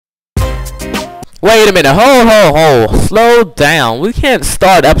Wait a minute, ho, slow down. We can't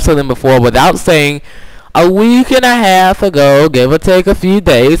start episode number 4 without saying a week and a half ago, give or take a few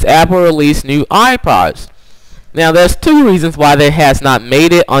days, Apple released new iPods. Now, there's two reasons why they has not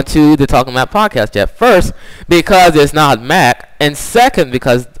made it onto the Talking Mac podcast yet. First, because it's not Mac, and second,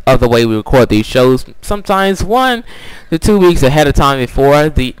 because of the way we record these shows, sometimes 1 to 2 weeks ahead of time before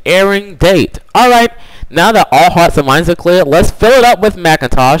the airing date. Alright, now that all hearts and minds are clear, let's fill it up with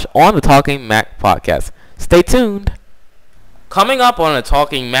Macintosh on the Talking Mac podcast. Stay tuned. Coming up on the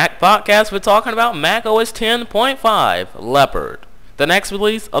Talking Mac podcast, we're talking about Mac OS 10.5 Leopard, the next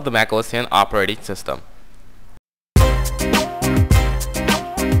release of the Mac OS 10 operating system.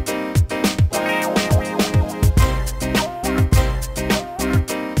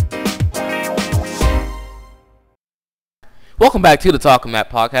 Welcome back to the Talking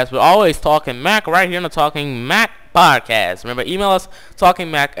Mac podcast. We're always talking Mac right here on the Talking Mac podcast. Remember, email us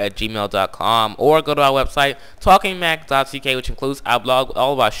talkingmac@gmail.com or go to our website talkingmac.ck, which includes our blog with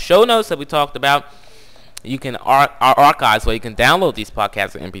all of our show notes that we talked about. You can our archives where you can download these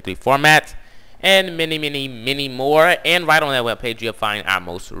podcasts in MP3 formats and many more. And right on that webpage you'll find our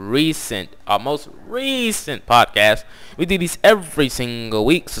most recent podcast. We do these every single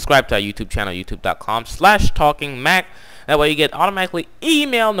week. Subscribe to our YouTube channel, youtube.com/talkingmac. That way you get automatically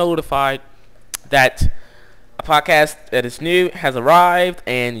email notified that a podcast that is new has arrived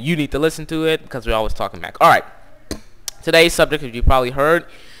and you need to listen to it because we're always talking Mac. Alright, today's subject, as you probably heard,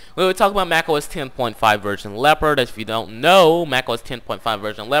 we were talking about Mac OS 10.5 version Leopard. As if you don't know, Mac OS 10.5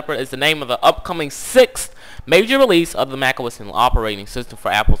 version Leopard is the name of the upcoming 6th major release of the Mac OS 10 operating system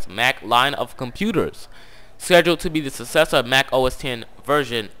for Apple's Mac line of computers, scheduled to be the successor of Mac OS 10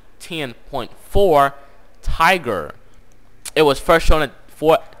 version 10.4 Tiger. It was first shown to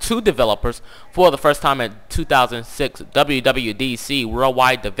developers for the first time at 2006 WWDC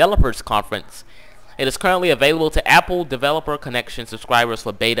Worldwide Developers Conference. It is currently available to Apple Developer Connection subscribers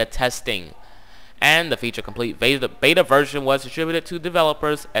for beta testing, and the feature-complete beta version was distributed to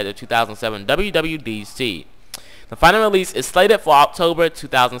developers at the 2007 WWDC. The final release is slated for October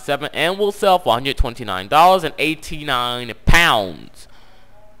 2007 and will sell for $129.89.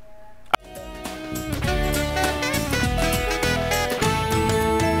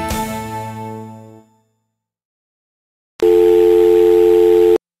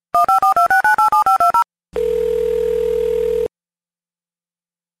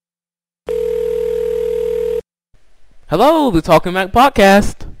 Hello, the Talking Mac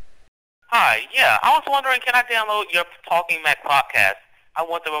podcast. Hi, yeah, I was wondering, can I download your Talking Mac podcast? I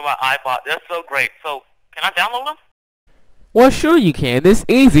want them on my iPod. They're so great. So, can I download them? Well, sure you can. It's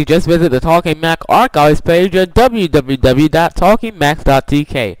easy. Just visit the Talking Mac archives page at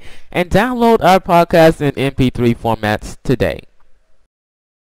www.talkingmac.tk and download our podcast in MP3 formats today.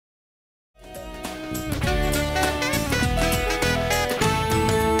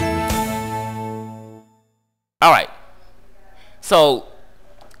 Alright. So,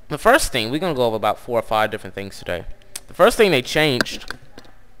 the first thing, we're going to go over about 4 or 5 different things today. The first thing they changed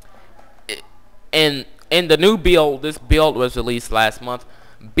in the new build, this build was released last month.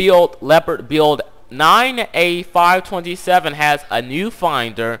 Leopard build 9A527 has a new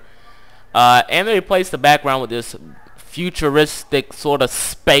finder, and they replaced the background with this futuristic sort of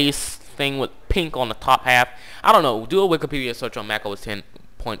space thing with pink on the top half. I don't know, do a Wikipedia search on Mac OS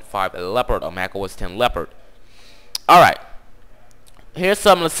 10.5 Leopard or Mac OS 10 Leopard. Alright, here's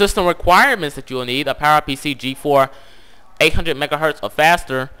some of the system requirements that you'll need. A PowerPC G4 800 megahertz or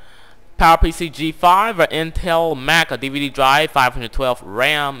faster, PowerPC G5 or Intel Mac, a DVD drive, 512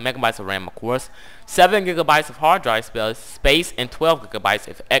 RAM, megabytes of RAM of course, 7 gigabytes of hard drive space, and 12 gigabytes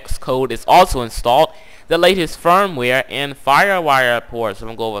if Xcode is also installed, the latest firmware, and FireWire ports. So I'm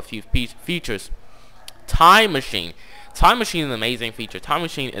going to go over a few features. Time Machine. Time Machine is an amazing feature. Time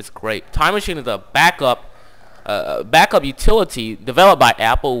Machine is great. Time Machine is a backup utility developed by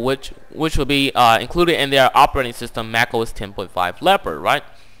Apple, which will be included in their operating system Mac OS 10.5 Leopard, right?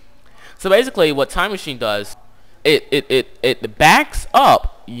 So basically, what Time Machine does, it backs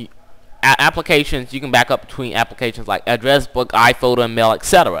up applications. You can back up between applications like Address Book, iPhoto, and Mail,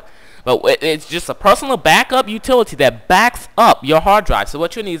 etc. But it's just a personal backup utility that backs up your hard drive. So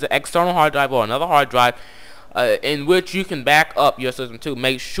what you need is an external hard drive or another hard drive in which you can back up your system to.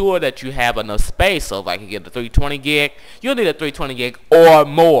 Make sure that you have enough space. So if I can get the 320 gig, you'll need a 320 gig or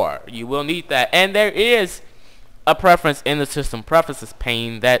more. You will need that. And there is a preference in the system preferences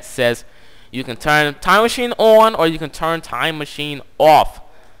pane that says you can turn Time Machine on or you can turn Time Machine off.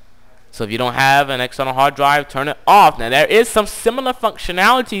 So if you don't have an external hard drive, turn it off. Now there is some similar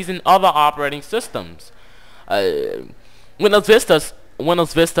functionalities in other operating systems. Windows Vista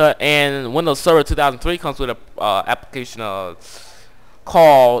Windows Vista and Windows Server 2003 comes with a application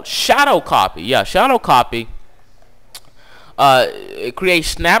called Shadow Copy. Yeah, Shadow Copy. It creates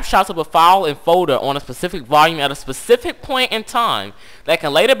snapshots of a file and folder on a specific volume at a specific point in time that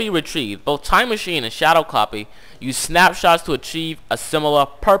can later be retrieved. Both Time Machine and Shadow Copy use snapshots to achieve a similar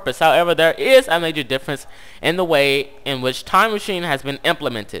purpose. However, there is a major difference in the way in which Time Machine has been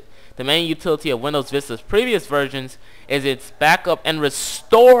implemented. The main utility of Windows Vista's previous versions is its backup and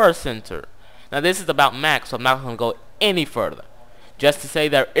restore center. Now this is about Mac, so I'm not going to go any further. Just to say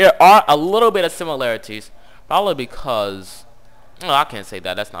there are a little bit of similarities, probably because, well, I can't say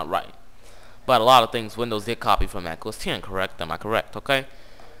that, that's not right. But a lot of things Windows did copy from Mac OS X, correct? Am I correct? Okay.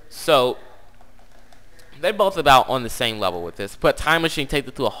 So they're both about on the same level with this. But Time Machine takes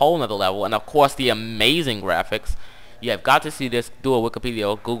it to a whole nother level, and of course the amazing graphics. You have got to see this. Do a Wikipedia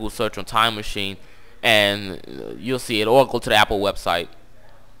or Google search on Time Machine, and you'll see it. Or go to the Apple website.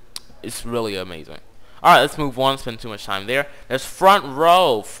 It's really amazing. All right, let's move on. Spend too much time there. There's Front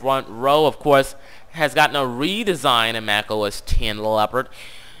Row. Front Row, of course, has gotten a redesign in Mac OS X Leopard.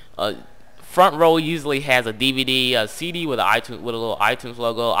 Front Row usually has a DVD, a CD with a little iTunes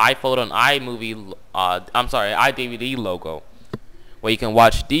logo, iPhoto, and iMovie. iDVD logo, where you can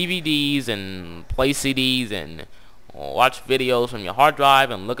watch DVDs and play CDs and watch videos from your hard drive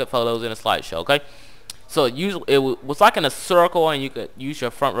and look at photos in a slideshow. Okay, so it was like in a circle, and you could use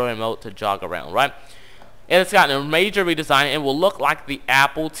your Front Row remote to jog around, right? And it's gotten a major redesign, and will look like the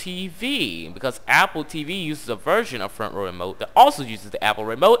Apple TV, because Apple TV uses a version of Front Row remote that also uses the Apple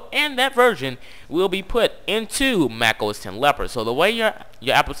remote, and that version will be put into Mac OS X Leopard. So the way your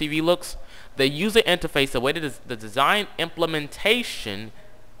Apple TV looks, the user interface, the way the design implementation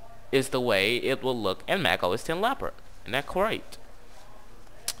is the way it will look in Mac OS X Leopard. Isn't that great?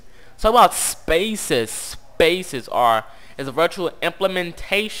 So about Spaces. Spaces is a virtual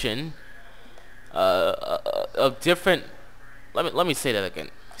implementation of different. Let me say that again.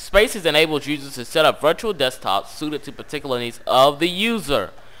 Spaces enables users to set up virtual desktops suited to particular needs of the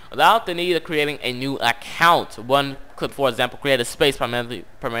user without the need of creating a new account. One could, for example, create a space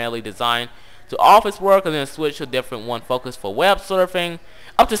primarily designed to office work, and then switch to a different one focused for web surfing.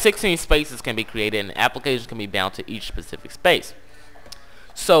 Up to 16 spaces can be created, and applications can be bound to each specific space.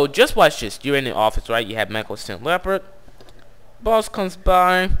 So just watch this. You're in the office, right? You have Mac OS X Leopard. Boss comes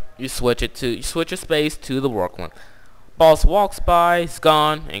by, you switch your space to the work one. Boss walks by, it's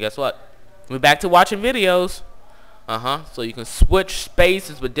gone, and guess what? We're back to watching videos. So you can switch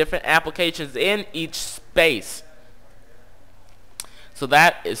spaces with different applications in each space. So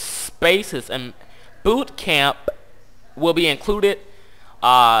that is Spaces, and Boot Camp will be included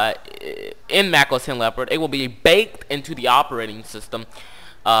in Mac OS X Leopard. It will be baked into the operating system.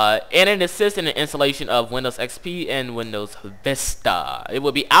 And it assists in the installation of Windows XP and Windows Vista. It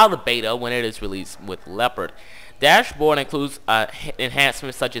will be out of beta when it is released with Leopard. Dashboard includes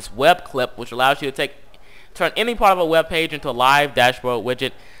enhancements such as Web Clip, which allows you to turn any part of a web page into a live dashboard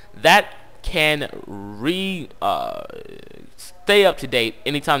widget that can stay up to date.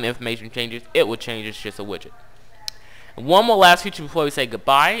 Anytime the information changes, it will change. It's just a widget. And one more last feature before we say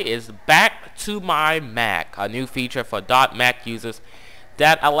goodbye is Back to My Mac, a new feature for .Mac users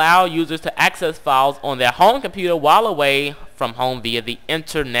that allow users to access files on their home computer while away from home via the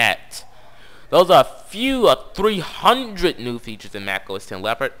internet. Those are a few of 300 new features in Mac OS X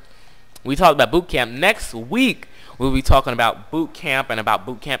Leopard. We talked about Boot Camp. Next week, we'll be talking about Boot Camp and about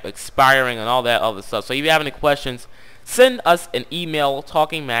Boot Camp expiring and all that other stuff. So if you have any questions, send us an email,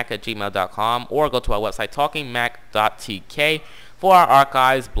 talkingmac@gmail.com, or go to our website, talkingmac.tk, for our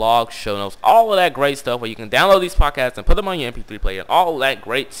archives, blogs, show notes, all of that great stuff where you can download these podcasts and put them on your MP3 player and all that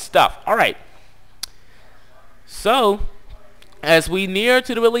great stuff. Alright. So, as we near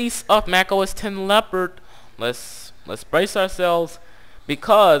to the release of Mac OS X Leopard, let's brace ourselves,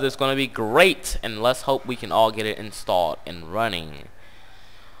 because it's going to be great, and let's hope we can all get it installed and running.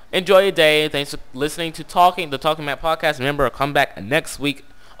 Enjoy your day. Thanks for listening to the Talking Mac podcast. Remember, come back next week.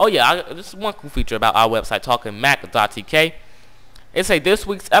 Oh yeah, this is one cool feature about our website, talkingmac.tk. It's this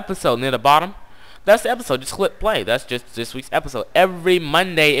week's episode near the bottom. That's the episode. Just click play. That's just this week's episode. Every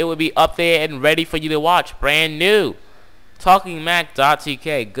Monday, it will be up there and ready for you to watch. Brand new.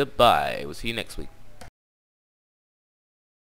 TalkingMac.tk. Goodbye. We'll see you next week.